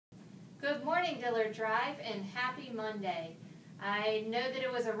Good morning, Dillard Drive, and happy Monday. I know that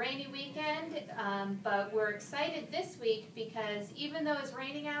it was a rainy weekend, but we're excited this week because even though it's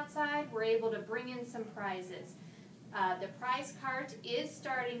raining outside, we're able to bring in some prizes. The prize cart is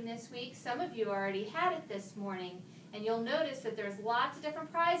starting this week. Some of you already had it this morning, and you'll notice that there's lots of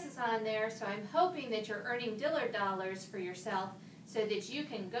different prizes on there, so I'm hoping that you're earning Dillard dollars for yourself so that you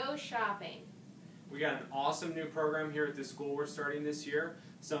can go shopping. We got an awesome new program here at the school we're starting this year.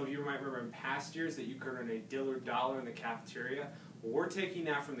 Some of you might remember in past years that you could earn a Dillard dollar in the cafeteria. Well, we're taking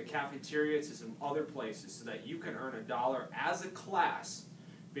that from the cafeteria to some other places so that you can earn a dollar as a class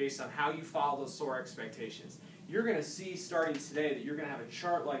based on how you follow those SOAR expectations. You're going to see starting today that you're going to have a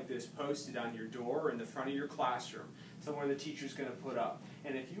chart like this posted on your door or in the front of your classroom, somewhere the teacher's going to put up.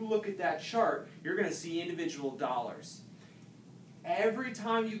 And if you look at that chart, you're going to see individual dollars. Every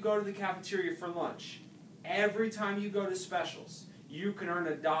time you go to the cafeteria for lunch, every time you go to specials, you can earn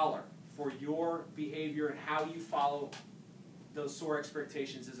a dollar for your behavior and how you follow those SOAR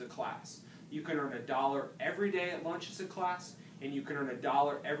expectations as a class. You can earn a dollar every day at lunch as a class, and you can earn a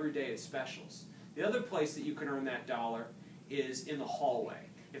dollar every day at specials. The other place that you can earn that dollar is in the hallway.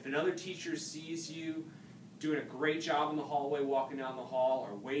 If another teacher sees you doing a great job in the hallway, walking down the hall,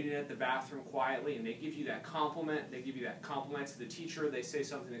 or waiting at the bathroom quietly, and they give you that compliment, to the teacher, they say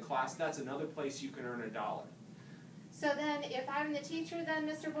something in class, that's another place you can earn a dollar. So then, if I'm the teacher then,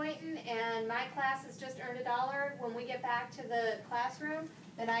 Mr. Boynton, and my class has just earned a dollar, when we get back to the classroom,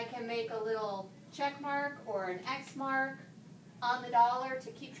 then I can make a little check mark or an X mark on the dollar to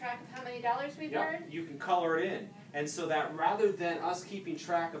keep track of how many dollars we've earned? You can color it in. And so that rather than us keeping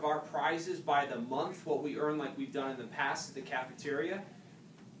track of our prizes by the month, what we earn like we've done in the past at the cafeteria,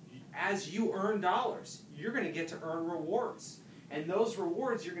 as you earn dollars, you're going to get to earn rewards. And those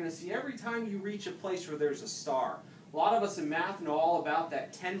rewards you're going to see every time you reach a place where there's a star. A lot of us in math know all about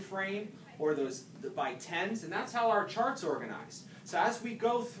that 10 frame or those by tens, and that's how our chart's organized. So as we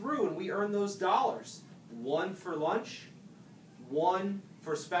go through and we earn those dollars, one for lunch, one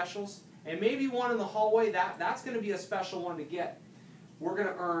for specials, and maybe one in the hallway, that's going to be a special one to get. We're going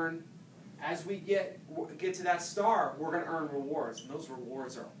to earn, as we get to that star, we're going to earn rewards. And those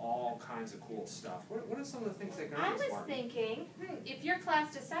rewards are all kinds of cool stuff. What are some of the things that can earn us, I was thinking, if your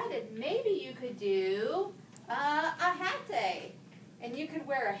class decided, maybe you could do a hat day. And you could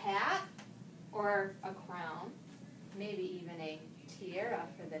wear a hat or a crown, maybe even a tiara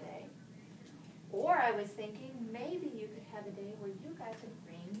for the day. Or I was thinking maybe you could have a day where you got to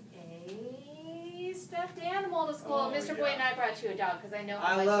bring a stuffed animal to school. Oh, Mr. Boynton, I brought you a dog because I know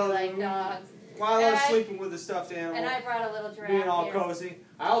how much love you like dogs. Well, I love sleeping with a stuffed animal. And I brought a little giraffe being all here. cozy.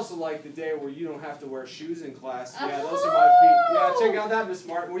 I also like the day where you don't have to wear shoes in class. Yeah, those are my feet. Yeah, check out that, Miss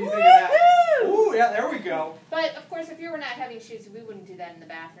Martin. What do you think of that? Ooh, yeah, there we go. But, of course, if you were not having shoes, we wouldn't do that in the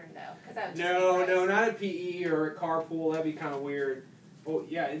bathroom, though. Cause that would just be No, not at PE or at carpool. That'd be kind of weird. Oh,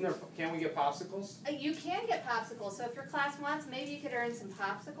 yeah, can we get popsicles? You can get popsicles. So if your class wants, maybe you could earn some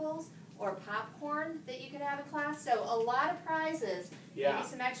popsicles or popcorn that you could have in class. So a lot of prizes, maybe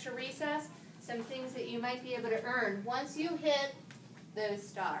some extra recess, some things that you might be able to earn once you hit those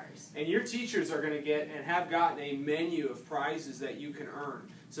stars. And your teachers are going to get and have gotten a menu of prizes that you can earn.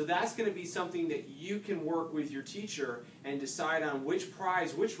 So that's going to be something that you can work with your teacher and decide on which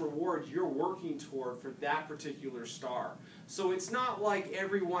prize, which reward you're working toward for that particular star. So it's not like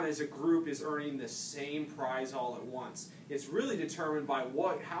everyone as a group is earning the same prize all at once. It's really determined by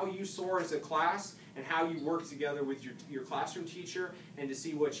how you soar as a class and how you work together with your classroom teacher and to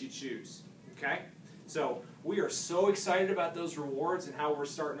see what you choose. Okay? So we are so excited about those rewards and how we're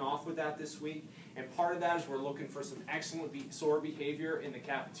starting off with that this week. And part of that is we're looking for some excellent SOAR behavior in the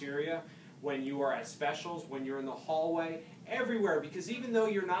cafeteria, when you are at specials, when you're in the hallway, everywhere. Because even though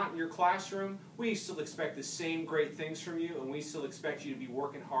you're not in your classroom, we still expect the same great things from you, and we still expect you to be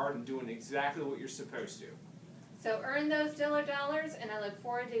working hard and doing exactly what you're supposed to. So earn those Dillard dollars, and I look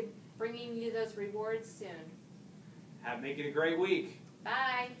forward to bringing you those rewards soon. Make it a great week.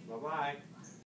 Bye. Bye-bye.